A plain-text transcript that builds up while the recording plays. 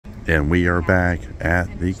And we are back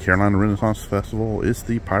at the Carolina Renaissance Festival. It's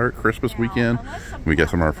the Pirate Christmas weekend. We got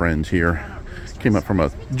some of our friends here. Came up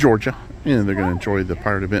from Georgia, and they're going to enjoy the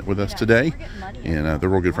pirate event with us today. And they're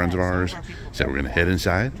real good friends of ours. So we're going to head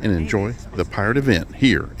inside and enjoy the pirate event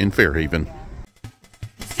here in Fairhaven.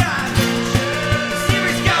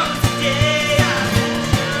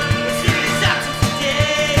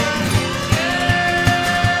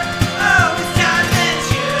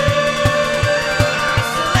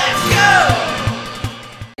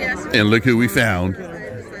 And look who we found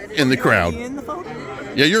in the crowd.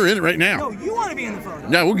 Yeah, you're in it right now. No, you want to be in the photo.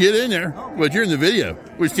 No, we'll get in there. But you're in the video.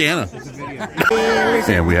 Where's Tiana?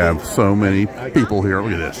 And we have so many people here.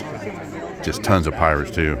 Look at this. Just tons of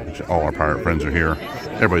pirates, too. All our pirate friends are here.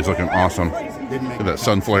 Everybody's looking awesome. Look at that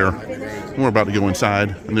sun flare. And we're about to go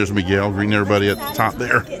inside. And there's Miguel greeting everybody at the top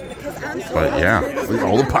there. But yeah, look at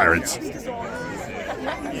all the pirates.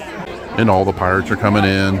 And all the pirates are coming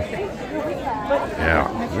in.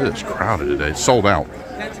 Yeah, it's crowded today. Sold out.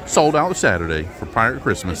 Sold out Saturday for Pirate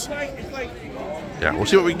Christmas. Yeah, we'll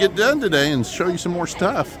see what we can get done today and show you some more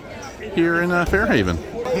stuff here in Fairhaven.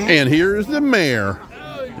 And here's the mayor.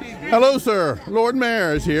 Hello, sir. Lord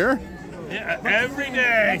Mayor is here. Yeah, every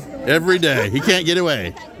day. Every day. He can't get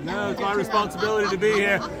away. No, it's my responsibility to be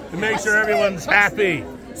here to make sure everyone's happy.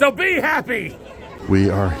 So be happy.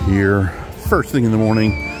 We are here first thing in the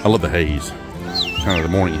morning. I love the haze. Kind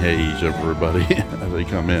of the morning haze of everybody as they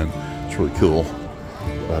come in. It's really cool.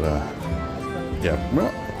 But yeah,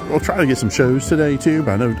 well, we'll try to get some shows today too.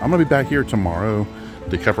 But I know I'm gonna be back here tomorrow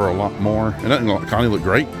to cover a lot more. And doesn't Connie look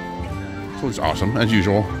great? She looks awesome as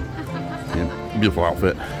usual. Yeah, beautiful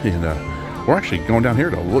outfit. And we're actually going down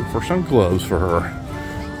here to look for some gloves for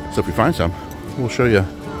her. So if we find some, we'll show you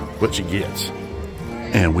what she gets.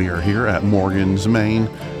 And we are here at Morgan's Maine.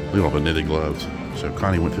 Look at all the knitted gloves. So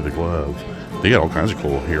Connie went through the gloves. They got all kinds of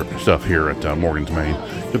cool stuff here at Morgan's Maine.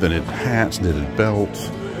 Got the knitted hats, knitted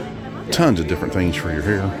belts, tons of different things for your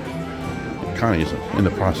hair. Connie is in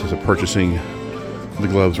the process of purchasing the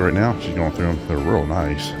gloves right now. She's going through them. They're real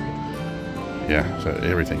nice. Yeah, so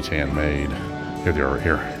everything's handmade. Here they are right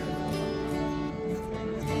here.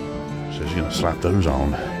 So she's gonna slap those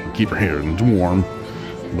on, keep her hair warm.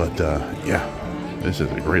 But yeah, this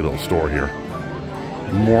is a great little store here.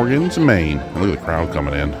 Morgan's Maine. And look at the crowd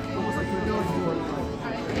coming in.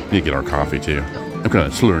 Need to get our coffee too. I'm kind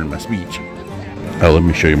of slurring my speech. Oh, let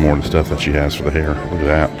me show you more of the stuff that she has for the hair. Look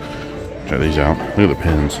at that. Check these out. Look at the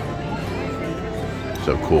pins.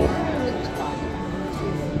 So cool.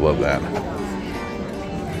 Love that.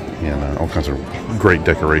 And all kinds of great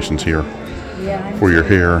decorations here for your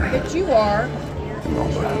hair. But you are. And all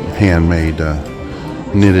the handmade,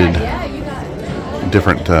 knitted,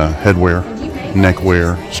 different headwear,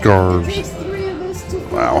 neckwear, scarves.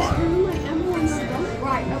 Wow.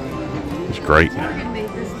 It's great.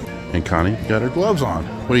 And Connie got her gloves on.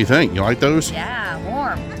 What do you think? You like those? Yeah,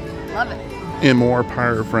 warm. Love it. And more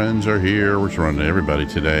pirate friends are here. We're just running to everybody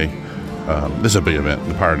today. This is a big event.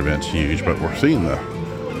 The pirate event's huge, but we're seeing I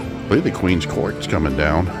believe the Queen's Court's coming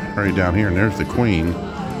down. Right down here, and there's the Queen.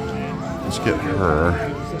 Let's get her.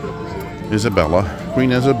 Isabella.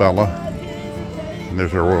 Queen Isabella. And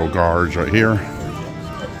there's her royal guards right here.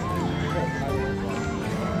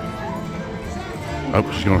 Oh,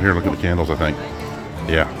 she's going here. Look at the candles, I think.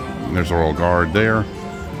 Yeah, and there's the royal guard there.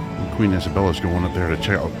 And Queen Isabella's going up there to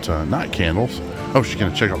check out, not candles. Oh, she's going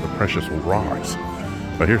to check out the precious rocks.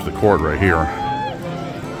 But here's the court right here.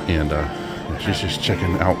 And she's just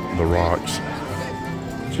checking out the rocks.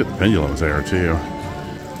 She's got the pendulums there, too.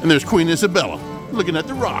 And there's Queen Isabella looking at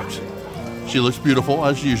the rocks. She looks beautiful,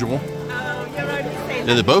 as usual. Yeah,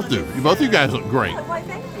 they both do. Both of you guys look great.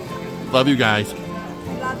 Love you guys.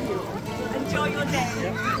 Enjoy your day.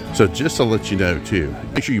 So just to let you know too,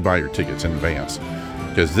 make sure you buy your tickets in advance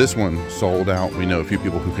because this one sold out. We know a few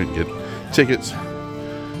people who couldn't get tickets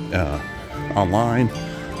online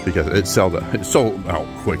because it sold out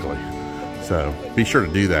quickly. So be sure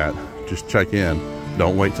to do that. Just check in.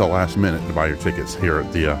 Don't wait till last minute to buy your tickets here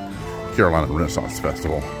at the Carolina Renaissance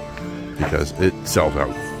Festival because it sells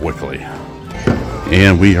out quickly.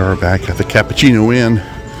 And we are back at the Cappuccino Inn,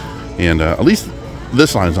 and at least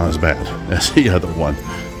this line's not as bad as the other one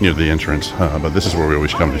near the entrance, but this is where we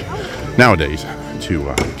always come to nowadays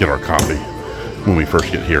to get our coffee when we first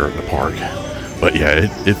get here at the park. But yeah,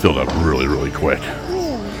 it filled up really, really quick.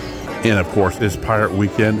 And of course, it's Pirate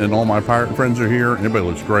Weekend, and all my pirate friends are here. And everybody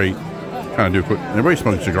looks great. Kind of do a quick. Everybody's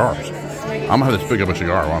smoking cigars. I'm gonna have to pick up a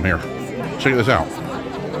cigar while I'm here. Check this out.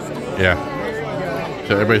 Yeah.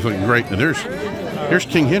 So everybody's looking great. And here's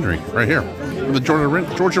King Henry right here. The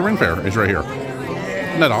Georgia Ren Fair is right here.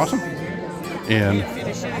 Isn't that awesome? And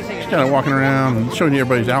Just kind of walking around, showing you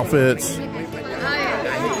everybody's outfits.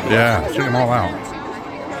 Yeah, check them all out.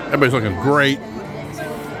 Everybody's looking great.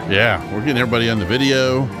 Yeah, we're getting everybody on the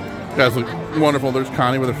video. You guys look wonderful. There's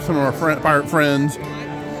Connie with some of our pirate friends.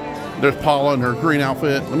 There's Paula in her green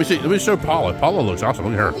outfit. Let me see. Let me show Paula. Paula looks awesome.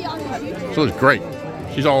 Look at her. She looks great.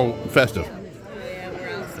 She's all festive.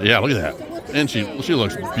 Yeah, look at that. And she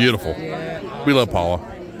looks beautiful. We love Paula.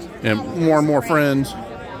 And more friends.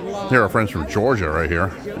 Here are friends from Georgia right here.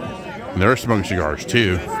 And they're smoking cigars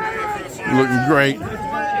too. Looking great.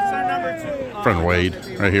 Friend Wade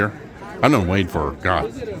right here. I've known Wade for,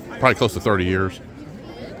 God, probably close to 30 years.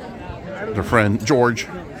 Their friend George.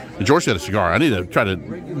 And George had a cigar. I need to try to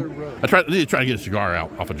get a cigar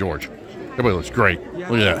out off of George. Everybody looks great.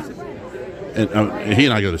 Look at that. And he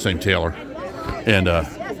and I go to the same tailor. And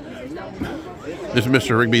this is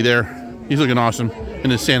Mr. Rigby there. He's looking awesome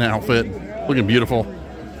in his Santa outfit. Looking beautiful.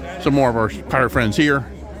 Some more of our pirate friends here.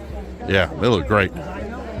 Yeah, they look great.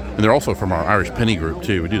 And they're also from our Irish Penny group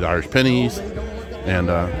too. We do the Irish Pennies. And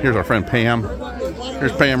here's our friend Pam.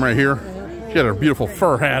 Here's Pam right here. She had her beautiful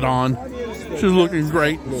fur hat on. She's looking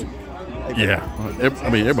great. Yeah, I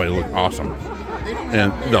mean, everybody looked awesome.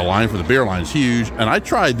 And the line for the beer line is huge. And I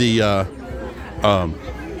tried the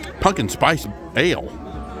pumpkin spice ale.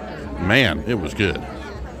 Man, it was good.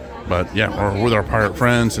 But yeah, we're with our pirate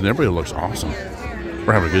friends, and everybody looks awesome.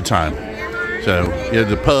 We're having a good time. So yeah,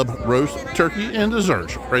 the pub roast turkey and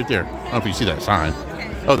desserts right there. I don't know if you see that sign.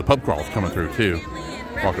 Oh, the pub crawl's coming through too.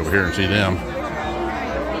 Walk over here and see them.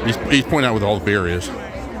 He's pointing out where all the beer is.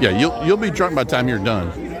 Yeah, you'll be drunk by the time you're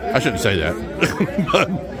done. I shouldn't say that, but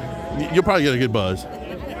you'll probably get a good buzz.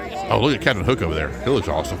 Oh, look at Captain Hook over there. He looks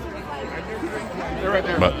awesome.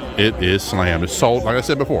 But it is slammed. It's sold, like I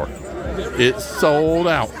said before. It's sold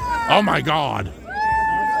out. Oh my God!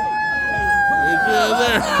 It's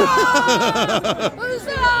there.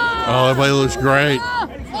 Oh, everybody looks great.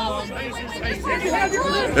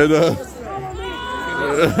 And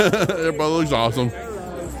everybody looks awesome.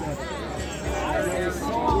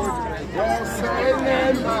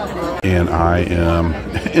 And I am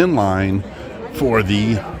in line for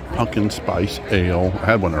the pumpkin spice ale. I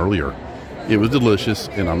had one earlier. It was delicious,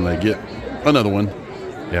 and I'm gonna get another one.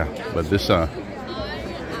 Yeah, but this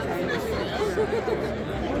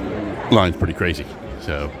line's pretty crazy.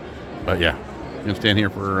 So, but yeah, I'm gonna stand here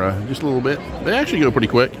for just a little bit. They actually go pretty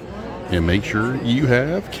quick. And make sure you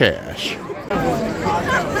have cash.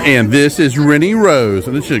 And this is Rennie Rose,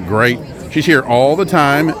 and this is great. She's here all the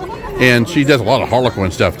time, and she does a lot of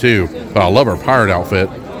Harlequin stuff too. But I love her pirate outfit.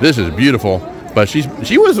 This is beautiful. But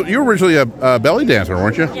you were originally a belly dancer,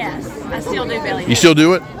 weren't you? Yes, I still do belly dance. You still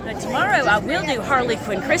do it? But tomorrow I will do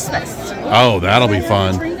Harlequin Christmas. Oh, that'll be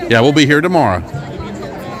fun. Yeah, we'll be here tomorrow.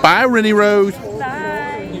 Bye, Rennie Rose.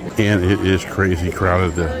 Bye. And it is crazy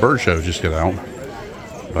crowded. The bird shows just got out.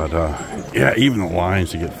 But, yeah, even the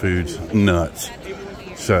lines to get food's nuts.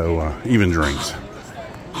 So, even drinks.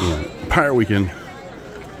 Yeah, Pirate Weekend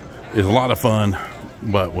is a lot of fun,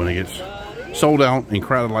 but when it gets sold out and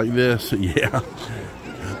crowded like this, yeah.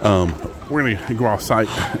 We're going to go off site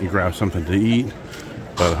and grab something to eat.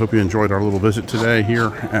 But I hope you enjoyed our little visit today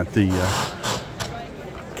here at the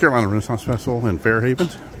Carolina Renaissance Festival in Fairhaven.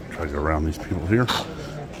 Try to go around these people here.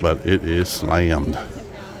 But it is slammed.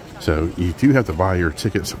 So you do have to buy your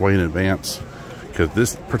tickets way in advance because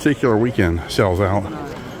this particular weekend sells out.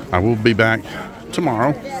 I will be back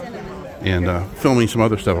tomorrow and filming some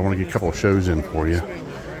other stuff. I want to get a couple of shows in for you.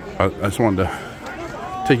 I just wanted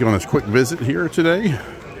to take you on this quick visit here today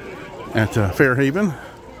at Fairhaven.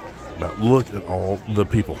 But look at all the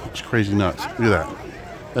people. It's crazy nuts. Look at that.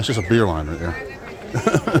 That's just a beer line right there.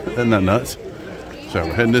 Isn't that nuts? So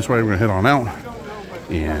we're heading this way. We're going to head on out.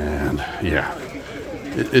 And yeah.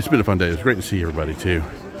 It's been a fun day. It's great to see everybody too.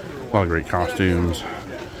 A lot of great costumes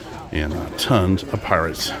and tons of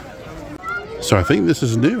pirates. So I think this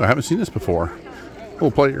is new. I haven't seen this before. A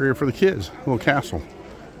little play area for the kids. A little castle.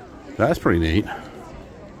 That's pretty neat.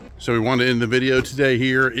 So we wanted to end the video today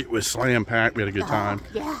here. It was slam packed. We had a good time.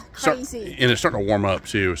 Yeah, crazy. And it's starting to warm up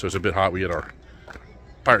too, so it's a bit hot. We get our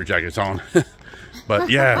pirate jackets on. But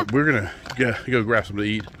yeah, we're gonna go grab something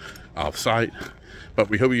to eat off site. But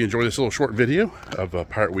we hope you enjoyed this little short video of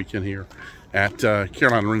Pirate Weekend here at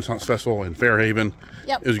Carolina Renaissance Festival in Fairhaven.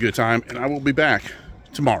 Yep. It was a good time, and I will be back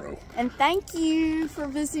tomorrow. And thank you for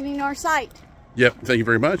visiting our site. Yep, thank you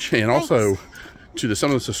very much. And Thanks. also to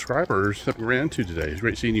some of the subscribers that we ran into today. It's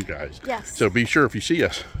great seeing you guys. Yes. So be sure if you see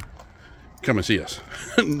us, come and see us.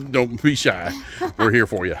 Don't be shy. We're here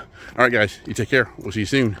for you. All right, guys, you take care. We'll see you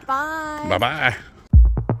soon. Bye. Bye-bye.